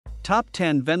Top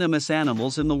 10 venomous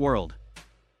animals in the world.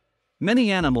 Many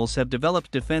animals have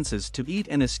developed defenses to eat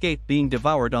and escape being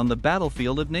devoured on the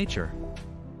battlefield of nature.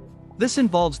 This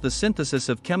involves the synthesis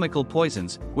of chemical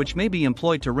poisons, which may be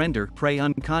employed to render prey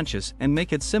unconscious and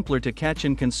make it simpler to catch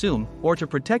and consume, or to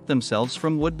protect themselves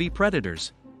from would-be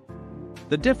predators.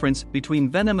 The difference between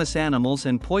venomous animals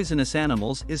and poisonous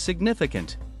animals is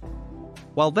significant.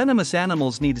 While venomous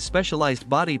animals need specialized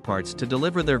body parts to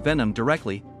deliver their venom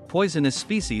directly, poisonous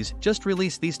species just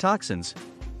release these toxins.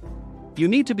 You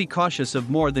need to be cautious of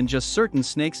more than just certain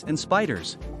snakes and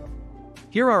spiders.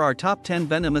 Here are our top 10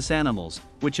 venomous animals,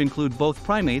 which include both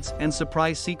primates and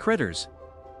surprise sea critters.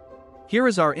 Here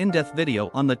is our in-depth video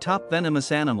on the top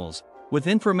venomous animals, with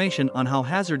information on how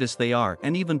hazardous they are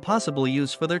and even possible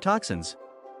use for their toxins.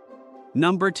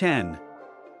 Number 10.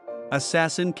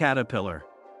 Assassin caterpillar.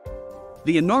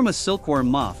 The enormous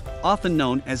silkworm moth, often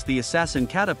known as the assassin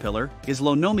caterpillar, is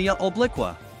Lonomia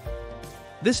obliqua.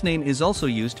 This name is also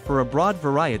used for a broad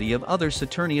variety of other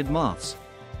saturniid moths.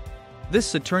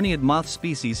 This saturniid moth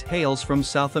species hails from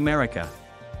South America.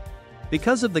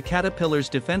 Because of the caterpillar's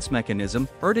defense mechanism,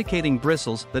 urticating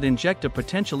bristles that inject a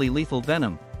potentially lethal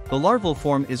venom, the larval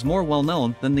form is more well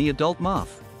known than the adult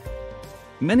moth.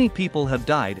 Many people have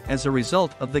died as a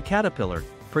result of the caterpillar,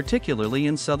 particularly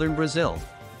in southern Brazil.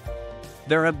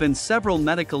 There have been several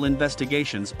medical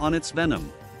investigations on its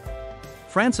venom.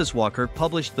 Francis Walker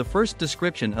published the first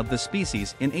description of the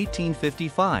species in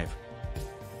 1855.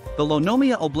 The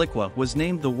Lonomia obliqua was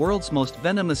named the world's most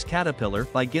venomous caterpillar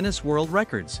by Guinness World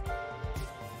Records.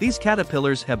 These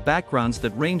caterpillars have backgrounds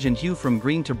that range in hue from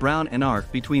green to brown and are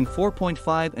between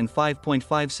 4.5 and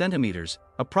 5.5 centimeters,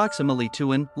 approximately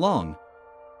 2 in long.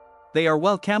 They are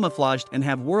well camouflaged and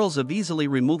have whorls of easily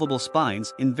removable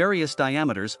spines in various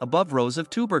diameters above rows of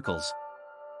tubercles.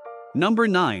 Number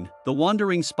 9. The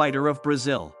wandering spider of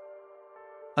Brazil.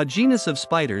 A genus of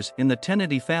spiders in the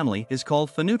Ctenidae family is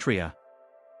called Phaneutria.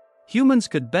 Humans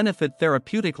could benefit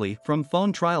therapeutically from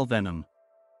phone trial venom.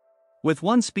 With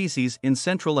one species in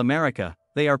Central America,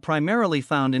 they are primarily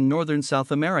found in northern South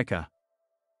America.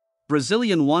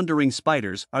 Brazilian wandering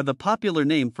spiders are the popular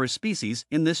name for species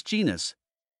in this genus.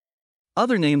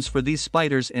 Other names for these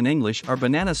spiders in English are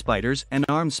banana spiders and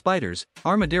armed spiders,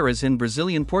 armadillas in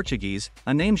Brazilian Portuguese,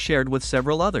 a name shared with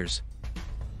several others.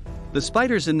 The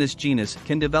spiders in this genus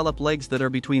can develop legs that are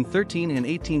between 13 and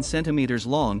 18 centimeters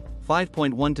long,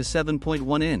 5.1 to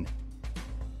 7.1 in.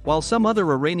 While some other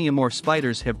araneomorph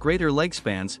spiders have greater leg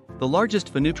spans, the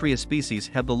largest Phaneutria species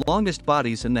have the longest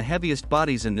bodies and the heaviest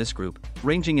bodies in this group,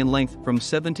 ranging in length from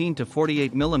 17 to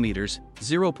 48 millimeters,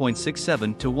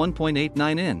 0.67 to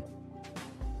 1.89 in.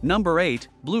 Number 8.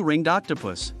 Blue-ringed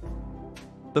octopus.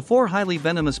 The 4 highly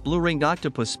venomous blue-ringed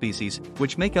octopus species,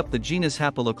 which make up the genus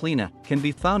Hapaloclina, can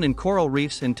be found in coral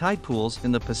reefs and tide pools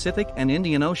in the Pacific and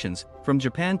Indian Oceans, from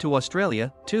Japan to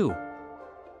Australia, too.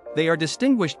 They are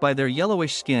distinguished by their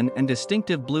yellowish skin and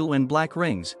distinctive blue and black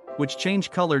rings, which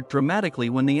change color dramatically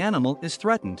when the animal is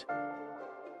threatened.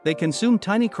 They consume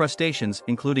tiny crustaceans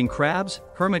including crabs,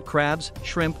 hermit crabs,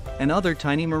 shrimp, and other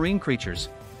tiny marine creatures.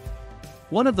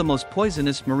 One of the most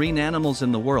poisonous marine animals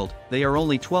in the world, they are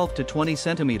only 12 to 20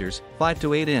 centimeters, 5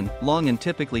 to 8 in, long and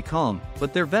typically calm,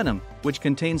 but their venom, which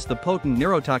contains the potent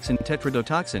neurotoxin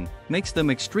tetrodotoxin, makes them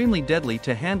extremely deadly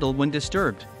to handle when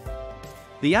disturbed.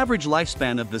 The average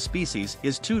lifespan of the species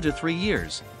is 2 to 3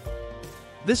 years.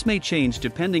 This may change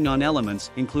depending on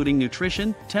elements including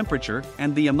nutrition, temperature,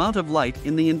 and the amount of light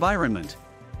in the environment.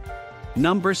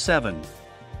 Number 7.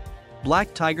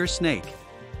 Black tiger snake.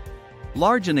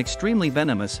 Large and extremely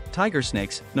venomous tiger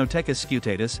snakes, Notechis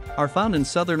scutatus, are found in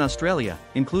southern Australia,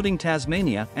 including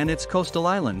Tasmania and its coastal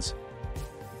islands.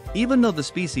 Even though the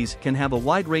species can have a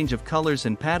wide range of colors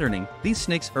and patterning, these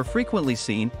snakes are frequently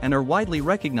seen and are widely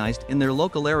recognized in their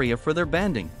local area for their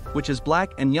banding, which is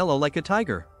black and yellow like a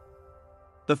tiger.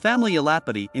 The family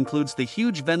Elapidae includes the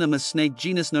huge venomous snake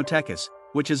genus Notechis,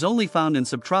 which is only found in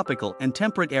subtropical and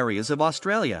temperate areas of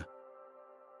Australia.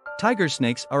 Tiger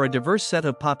snakes are a diverse set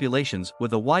of populations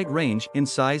with a wide range in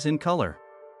size and color.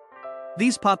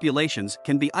 These populations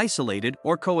can be isolated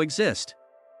or coexist.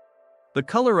 The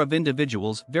color of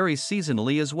individuals varies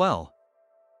seasonally as well.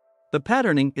 The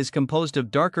patterning is composed of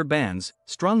darker bands,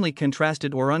 strongly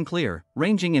contrasted or unclear,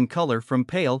 ranging in color from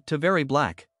pale to very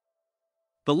black.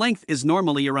 The length is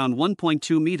normally around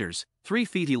 1.2 meters, 3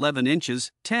 feet 11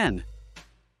 inches, 10.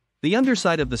 The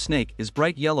underside of the snake is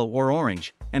bright yellow or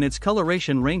orange, and its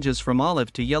coloration ranges from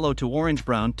olive to yellow to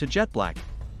orange-brown to jet black.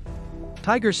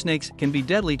 Tiger snakes can be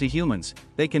deadly to humans.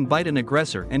 They can bite an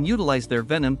aggressor and utilize their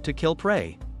venom to kill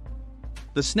prey.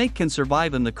 The snake can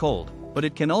survive in the cold, but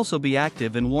it can also be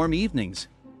active in warm evenings.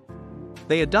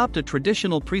 They adopt a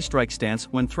traditional pre-strike stance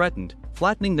when threatened,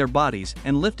 flattening their bodies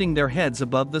and lifting their heads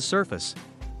above the surface.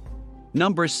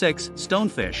 Number 6.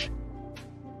 Stonefish.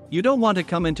 You don't want to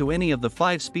come into any of the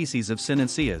 5 species of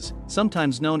synancias,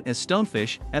 sometimes known as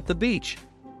stonefish, at the beach.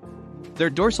 Their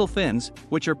dorsal fins,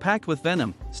 which are packed with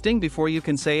venom, sting before you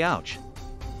can say ouch.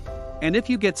 And if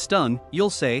you get stung, you'll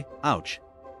say, ouch.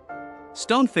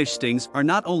 Stonefish stings are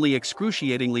not only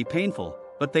excruciatingly painful,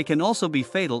 but they can also be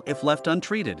fatal if left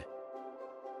untreated.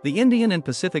 The Indian and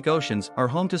Pacific Oceans are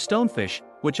home to stonefish,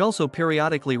 which also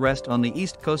periodically rest on the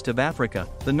east coast of Africa,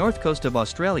 the north coast of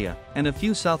Australia, and a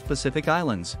few South Pacific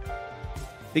islands.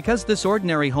 Because this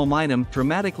ordinary home item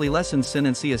dramatically lessens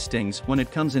synancia stings when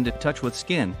it comes into touch with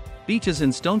skin, beaches in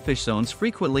stonefish zones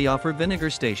frequently offer vinegar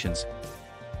stations.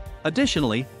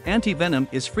 Additionally, anti-venom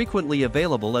is frequently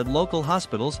available at local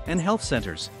hospitals and health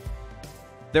centers.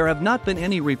 There have not been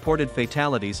any reported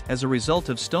fatalities as a result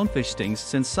of stonefish stings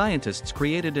since scientists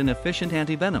created an efficient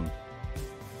antivenom.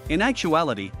 In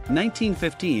actuality,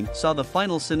 1915 saw the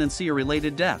final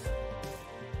synancia-related death.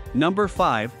 Number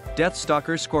 5.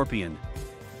 Deathstalker scorpion.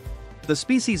 The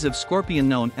species of scorpion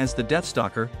known as the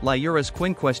deathstalker, Liurus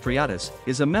quinquestriatus,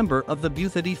 is a member of the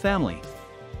Buthidae family.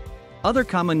 Other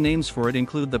common names for it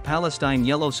include the Palestine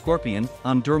yellow scorpion,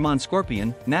 Omdurman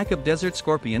scorpion, Nakab desert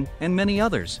scorpion, and many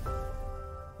others.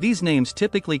 These names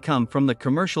typically come from the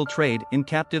commercial trade in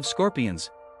captive scorpions.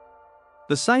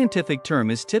 The scientific term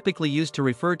is typically used to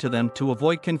refer to them to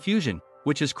avoid confusion,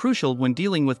 which is crucial when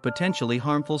dealing with potentially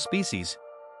harmful species.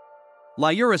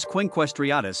 Liurus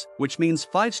quinquestriatus, which means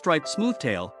 5-striped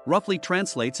smoothtail, roughly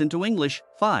translates into English,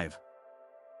 5.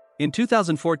 In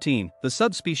 2014, the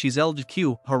subspecies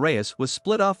Q. horaeus was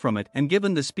split off from it and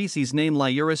given the species name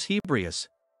Liurus hebreus.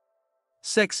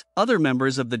 6. Other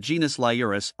members of the genus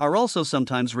Liurus are also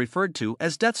sometimes referred to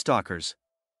as deathstalkers.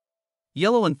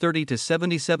 Yellow and 30 to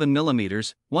 77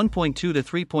 mm, 1.2 to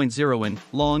 3.0 in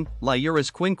long,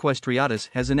 Liurus quinquestriatus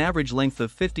has an average length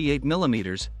of 58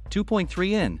 mm,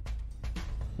 2.3 in.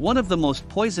 One of the most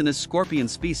poisonous scorpion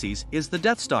species is the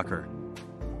deathstalker.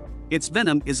 Its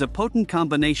venom is a potent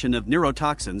combination of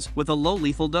neurotoxins with a low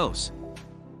lethal dose.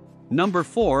 Number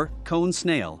 4. Cone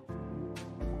snail.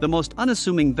 The most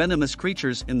unassuming venomous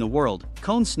creatures in the world,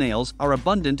 cone snails are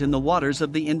abundant in the waters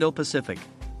of the Indo-Pacific.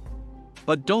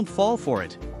 But don't fall for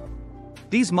it.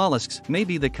 These mollusks may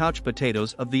be the couch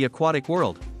potatoes of the aquatic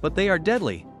world, but they are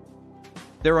deadly.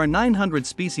 There are 900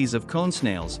 species of cone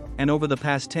snails, and over the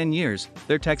past 10 years,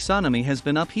 their taxonomy has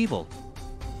been upheaval.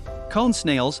 Cone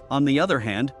snails, on the other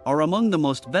hand, are among the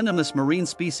most venomous marine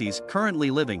species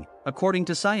currently living, according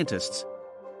to scientists.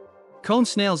 Cone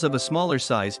snails of a smaller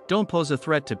size don't pose a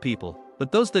threat to people,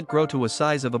 but those that grow to a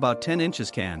size of about 10 inches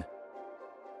can.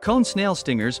 Cone snail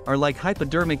stingers are like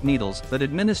hypodermic needles that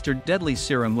administer deadly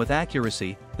serum with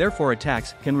accuracy, therefore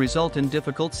attacks can result in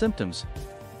difficult symptoms.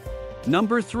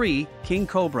 Number 3. King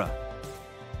cobra.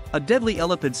 A deadly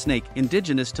elipid snake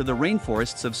indigenous to the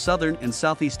rainforests of southern and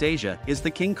Southeast Asia is the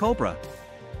king cobra.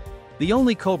 The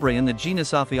only cobra in the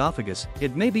genus Ophiophagus,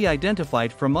 it may be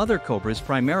identified from other cobras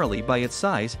primarily by its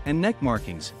size and neck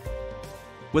markings.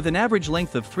 With an average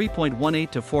length of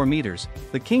 3.18 to 4 meters,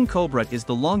 the king cobra is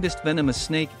the longest venomous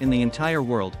snake in the entire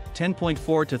world,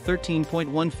 10.4 to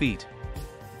 13.1 feet.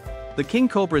 The king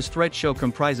cobra's threat show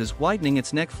comprises widening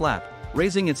its neck flap,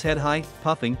 raising its head high,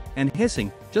 puffing, and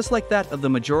hissing, just like that of the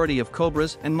majority of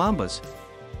cobras and mambas.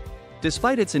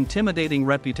 Despite its intimidating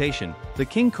reputation, the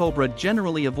king cobra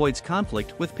generally avoids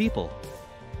conflict with people.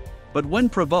 But when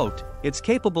provoked, it's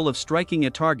capable of striking a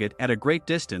target at a great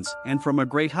distance and from a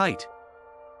great height.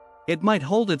 It might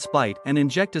hold its bite and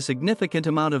inject a significant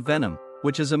amount of venom,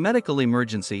 which is a medical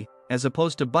emergency, as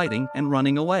opposed to biting and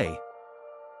running away.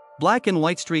 Black and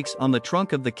white streaks on the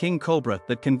trunk of the king cobra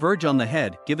that converge on the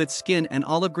head give its skin an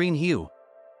olive green hue.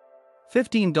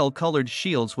 15 dull-colored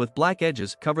shields with black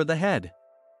edges cover the head.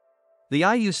 The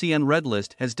IUCN Red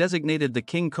List has designated the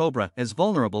king cobra as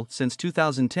vulnerable since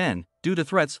 2010, due to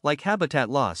threats like habitat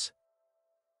loss.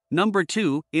 Number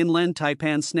 2. Inland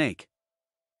taipan snake.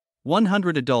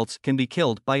 100 adults can be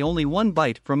killed by only one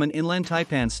bite from an inland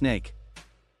taipan snake.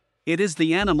 It is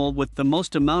the animal with the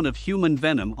most amount of human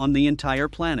venom on the entire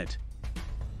planet.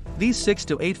 These 6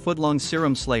 to 8 foot long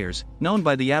serum slayers, known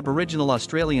by the Aboriginal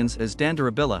Australians as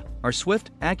Dandarabilla, are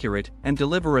swift, accurate, and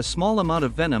deliver a small amount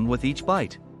of venom with each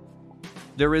bite.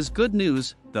 There is good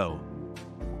news, though.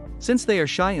 Since they are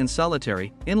shy and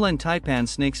solitary, inland taipan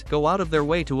snakes go out of their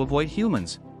way to avoid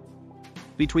humans.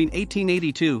 Between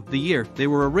 1882, the year they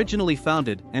were originally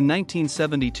founded, and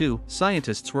 1972,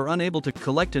 scientists were unable to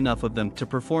collect enough of them to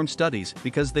perform studies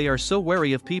because they are so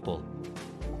wary of people.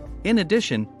 In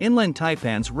addition, inland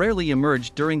taipans rarely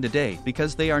emerge during the day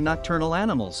because they are nocturnal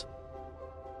animals.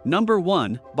 Number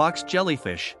 1. Box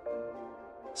jellyfish.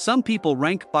 Some people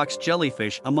rank box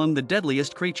jellyfish among the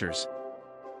deadliest creatures.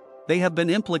 They have been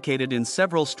implicated in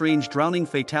several strange drowning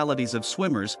fatalities of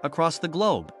swimmers across the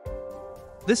globe.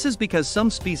 This is because some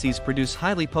species produce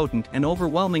highly potent and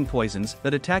overwhelming poisons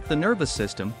that attack the nervous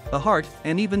system, the heart,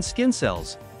 and even skin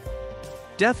cells.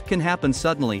 Death can happen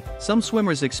suddenly. Some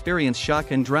swimmers experience shock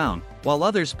and drown, while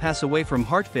others pass away from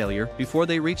heart failure before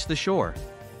they reach the shore.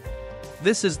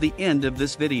 This is the end of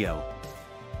this video.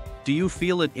 Do you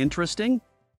feel it interesting?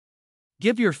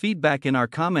 Give your feedback in our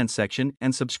comment section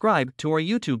and subscribe to our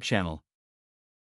YouTube channel.